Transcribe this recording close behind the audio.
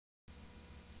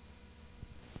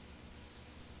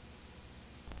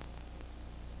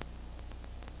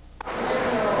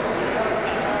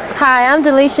Hi, I'm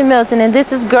DeLisha Milton, and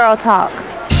this is Girl Talk.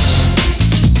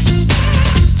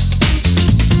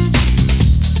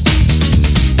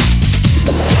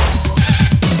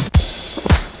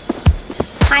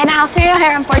 Hi, I'm Allison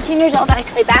O'Hara. I'm 14 years old. I like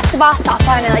to play basketball,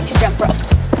 softball, and I like to jump rope.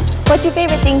 What's your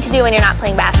favorite thing to do when you're not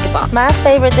playing basketball? My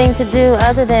favorite thing to do,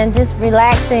 other than just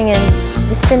relaxing and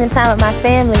just spending time with my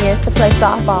family, is to play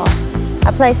softball.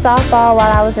 I played softball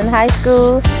while I was in high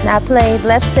school, and I played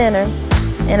left center.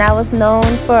 And I was known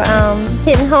for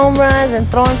hitting home runs and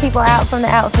throwing people out from the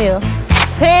outfield.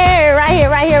 Here, right here,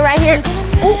 right here, right here.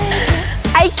 Ooh.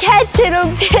 I catch it,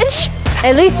 a pitch.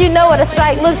 At least you know what a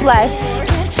strike looks like.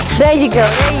 There you go,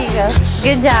 there you go.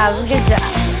 Good job, good job.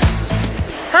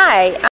 Hi.